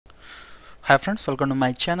Hi friends, welcome to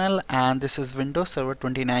my channel, and this is Windows Server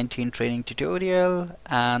 2019 training tutorial,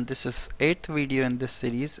 and this is 8th video in this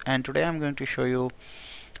series. And today I'm going to show you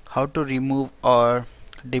how to remove or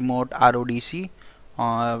demote RODC,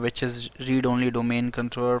 which is read-only domain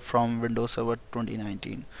controller from Windows Server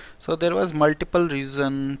 2019. So there was multiple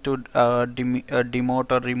reason to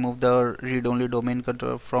demote or remove the read-only domain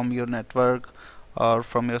controller from your network or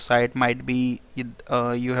from your site. Might be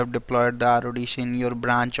you have deployed the RODC in your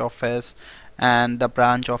branch office, and the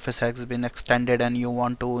branch office has been extended and you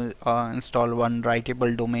want to install one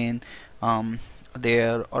writable domain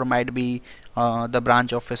there, or might be the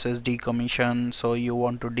branch office is decommissioned, so you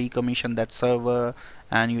want to decommission that server,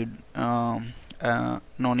 and you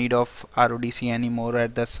no need of RODC anymore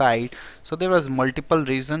at the site. So there was multiple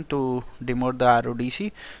reason to demote the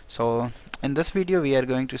RODC. So in this video we are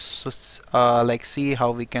going to see how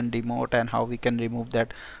we can demote and how we can remove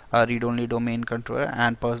that read-only domain controller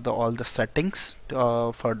and pass all the settings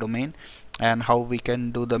for domain, and how we can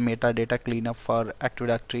do the metadata cleanup for Active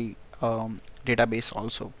Directory database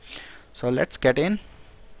also. So let's get in.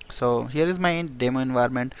 So here is my demo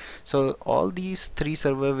environment. So all these three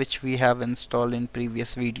servers which we have installed in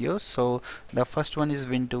previous videos. So the first one is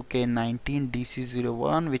Win2K19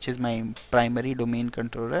 DC01, which is my primary domain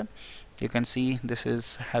controller. You can see this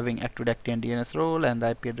is having Active Directory and DNS role, and the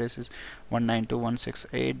IP address is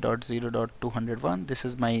 192.168.0.201. This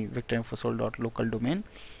is my victorinfosol.local domain.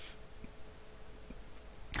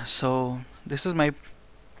 So this is my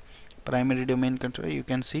primary domain controller. You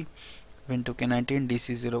can see Win2K19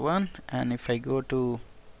 DC01, and if I go to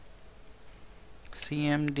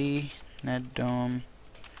cmd netdom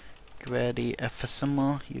query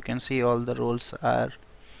FSMO, you can see all the roles are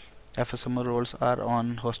FSMO roles are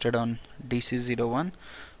hosted on DC01.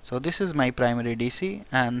 So this is my primary DC,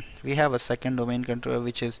 and we have a second domain controller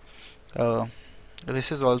which is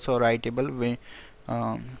this is also writable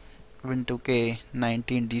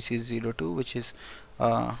Win2K19 DC02, which is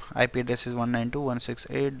IP address is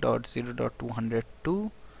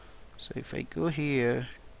 192.168.0.202. So if I go here,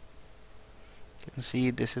 you can see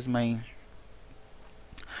this is my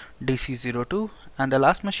DC02, and the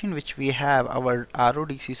last machine which we have, our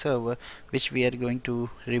RODC server, which we are going to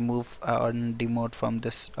remove or demote from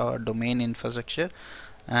this domain infrastructure,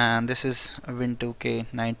 and this is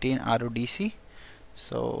Win2K19 RODC.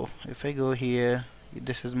 So if I go here,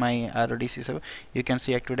 this is my RODC server. You can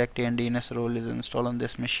see Active Directory and DNS role is installed on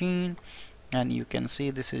this machine, and you can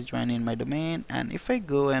see this is joining my domain. And if I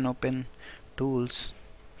go and open tools,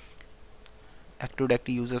 Active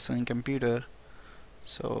Directory users and computer,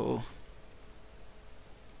 so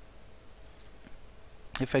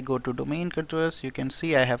if I go to domain controllers, you can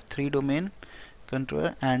see I have 3 domain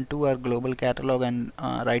controller, and 2 are global catalog and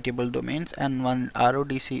writable domains, and one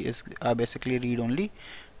RODC is basically read-only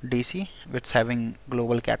DC, which is having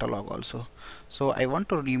global catalog also. So I want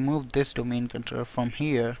to remove this domain controller from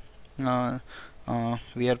here.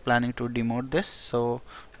 We are planning to demote this. So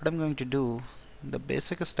what I'm going to do, the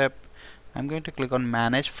basic step, I'm going to click on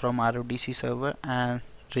manage from RODC server and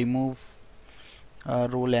remove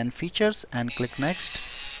role and features, and click next.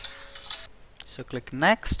 So click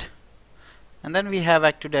next, and then we have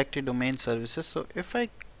Active Directory domain services. So if I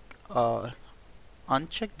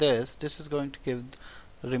uncheck this, this is going to give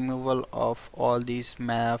removal of all these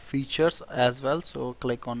features as well. So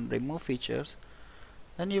click on remove features,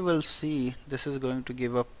 then you will see this is going to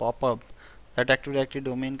give a pop-up that Active Directory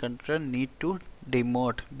domain controller need to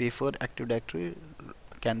demote before Active Directory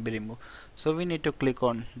can be removed. So we need to click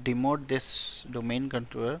on demote this domain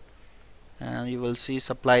controller, and you will see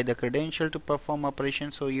supply the credential to perform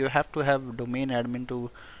operation. So you have to have domain admin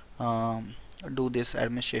to do this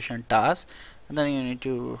administration task, and then you need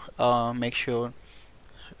to make sure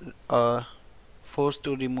forced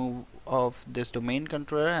to remove of this domain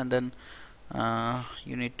controller, and then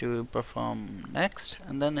you need to perform next,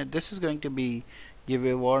 and then this is going to be give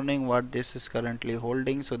a warning what this is currently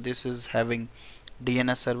holding. So this is having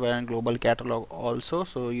DNS server and global catalog also,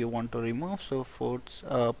 so you want to remove. So force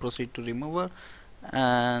proceed to remover,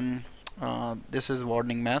 and this is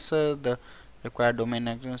warning message, the required domain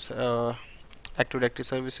address Active Directory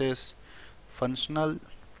services functional,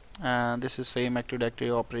 and this is same Active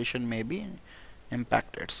Directory operation may be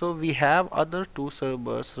impacted. So we have other 2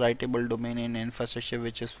 servers writable domain in infrastructure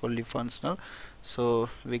which is fully functional, so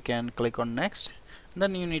we can click on next.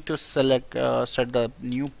 Then you need to select set the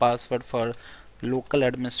new password for local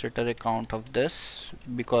administrator account of this,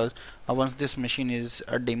 because once this machine is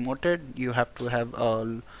demoted, you have to have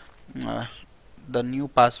the new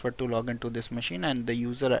password to log into this machine, and the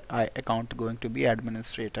user account going to be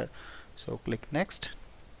administrator. So click next,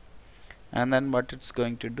 and then what it's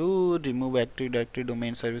going to do, remove Active Directory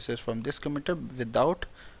domain services from this computer without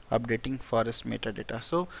updating forest metadata.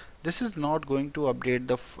 So this is not going to update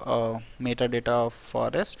the metadata of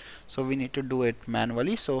forest, so we need to do it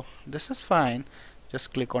manually. So this is fine,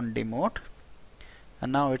 just click on demote,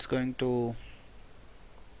 and now it's going to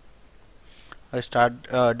start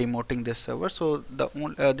demoting this server. So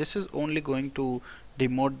this is only going to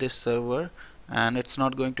demote this server, and it's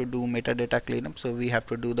not going to do metadata cleanup, so we have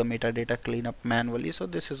to do the metadata cleanup manually. So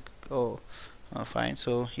this is fine.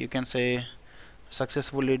 So you can say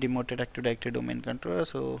successfully demoted Active Directory domain controller.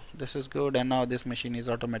 So this is good, and now this machine is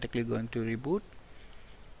automatically going to reboot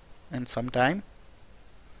in some time.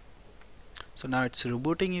 So now it's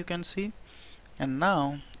rebooting, you can see. And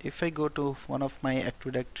now if I go to one of my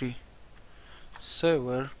Active Directory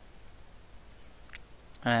server,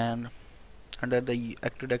 and under the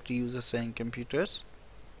Active Directory users and computers,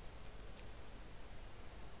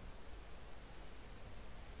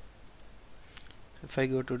 if I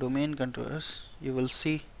go to domain controllers, you will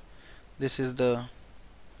see this is the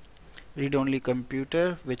read-only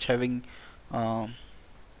computer which having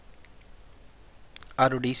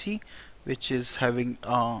RODC, which is having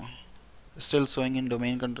still showing in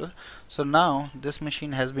domain controller. So now this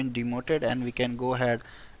machine has been demoted, and we can go ahead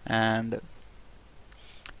and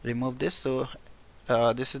remove this. So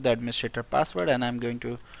this is the administrator password, and I'm going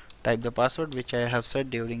to type the password which I have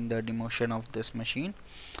set during the demotion of this machine.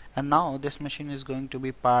 And now this machine is going to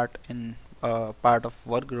be part of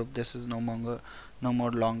work group. This is no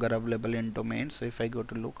more longer available in domain. So if I go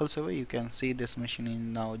to local server, you can see this machine is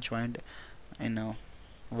now joined in a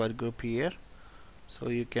work group here. So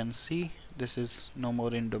you can see this is no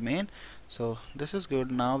more in domain. So this is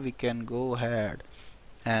good. Now we can go ahead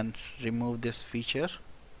and remove this feature,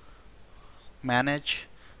 manage,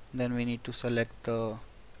 then we need to select the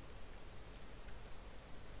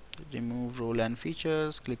remove role and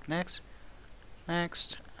features, click next,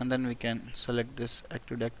 and then we can select this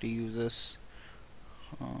Active Directory users,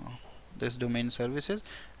 this domain services,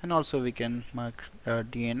 and also we can mark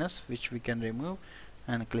DNS, which we can remove,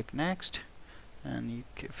 and click next. And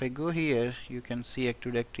if I go here, you can see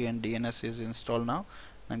Active Directory and DNS is installed now.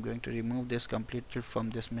 I'm going to remove this completely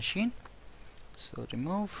from this machine, so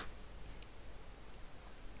remove.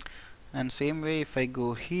 And same way, if I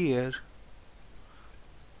go here,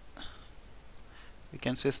 we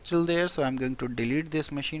can say still there, so I'm going to delete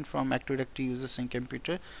this machine from Active Directory users and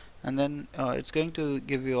computer, and then it's going to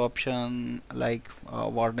give you option like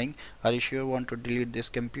warning, are you sure want to delete this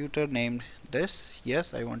computer named this?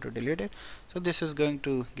 Yes, I want to delete it. So this is going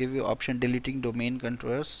to give you option deleting domain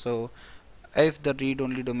controllers. So if the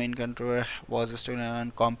read-only domain controller was stolen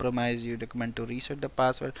and compromised, you recommend to reset the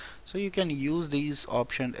password. So you can use these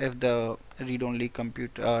options if the read-only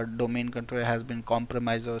computer domain controller has been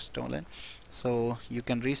compromised or stolen. So you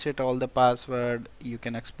can reset all the password. You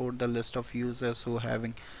can export the list of users who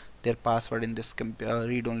having their password in this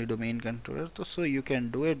read-only domain controller. So you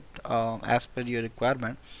can do it as per your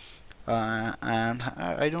requirement. And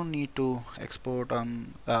I don't need to export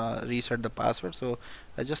on reset the password, so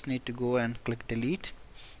I just need to go and click delete.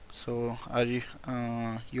 So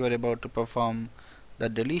you are about to perform the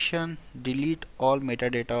deletion. Delete all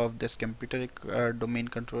metadata of this computer domain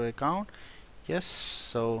controller account. Yes.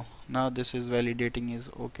 So now this is validating is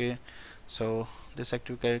okay. So this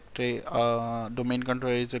Active Directory domain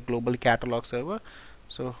controller is a global catalog server,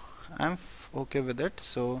 so I'm okay with it.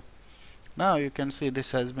 So now you can see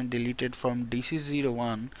this has been deleted from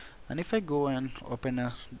DC01, and if I go and open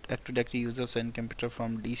a Active Directory users and computer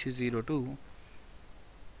from DC02,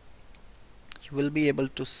 you will be able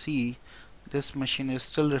to see this machine is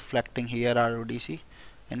still reflecting here RODC.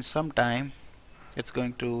 In some time it's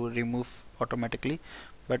going to remove automatically,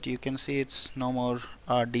 but you can see it's no more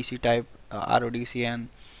DC type RODC, and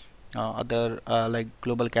other like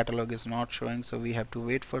global catalog is not showing, so we have to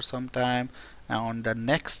wait for some time. And on the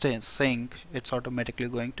next sync it's automatically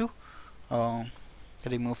going to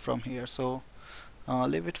remove from here. So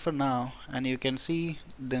leave it for now, and you can see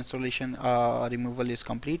the installation removal is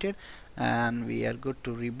completed, and we are good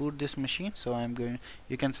to reboot this machine. So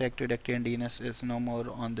you can say Active Directory and DNS is no more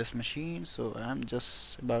on this machine, so I'm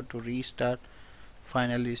just about to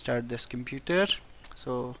finally restart this computer.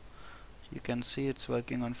 So you can see it's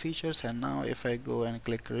working on features, and now if I go and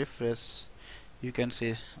click refresh, you can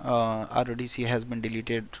see RODC has been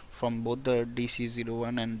deleted from both the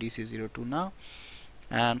DC01 and DC02 now.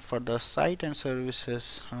 And for the site and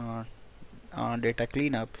services data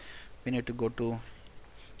cleanup, we need to go to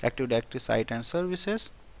Active Directory site and services,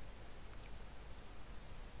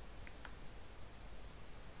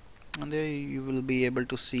 and there you will be able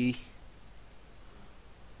to see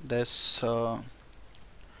this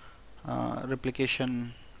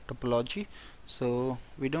replication topology. So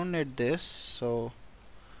we don't need this, so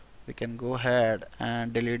we can go ahead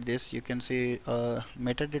and delete this. You can see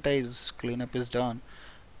metadata is cleanup is done.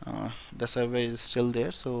 The server is still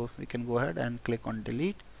there, so we can go ahead and click on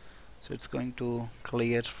delete. So it's going to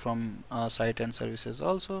clear from site and services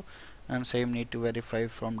also, and same need to verify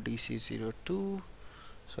from DC02.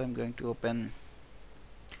 So I'm going to open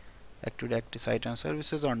Active Directory site and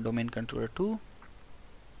services on domain controller 2.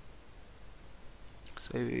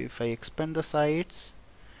 So if I expand the sites,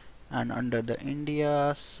 and under the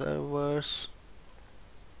India servers,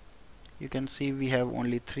 you can see we have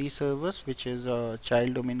only 3 servers, which is a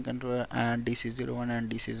child domain controller and DC01 and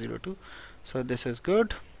DC02. So this is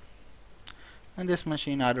good, and this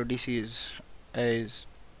machine RODC is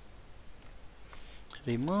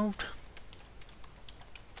removed.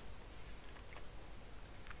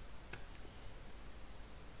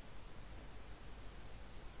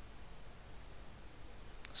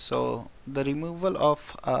 So the removal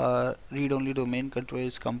of read-only domain controller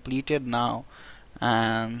is completed now,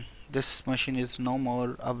 and this machine is no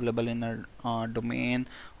more available in a domain.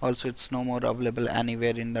 Also, it's no more available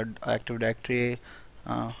anywhere in the Active Directory.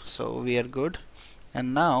 So we are good.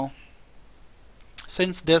 And now,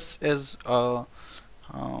 since this is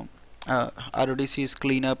RODC's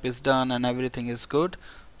cleanup is done and everything is good,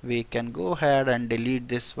 we can go ahead and delete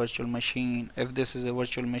this virtual machine. If this is a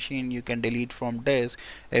virtual machine, you can delete from disk.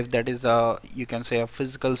 If that is a, you can say, a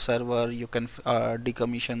physical server, you can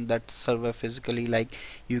decommission that server physically, like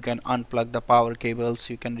you can unplug the power cables,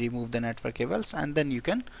 you can remove the network cables, and then you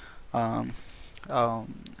can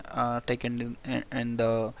take it in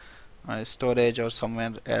the storage or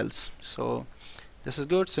somewhere else. So this is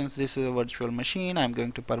good. Since this is a virtual machine, I'm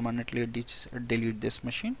going to permanently delete this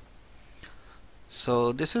machine.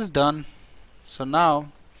 So this is done. So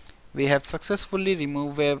now we have successfully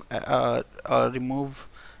remove and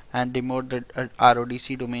demote the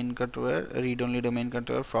RODC domain controller, read-only domain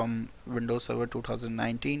controller, from Windows Server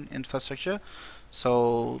 2019 infrastructure.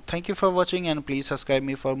 So thank you for watching, and please subscribe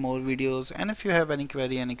me for more videos. And if you have any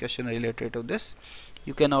query, any question related to this,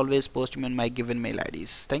 you can always post me on my given mail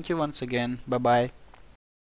IDs. Thank you once again. Bye bye.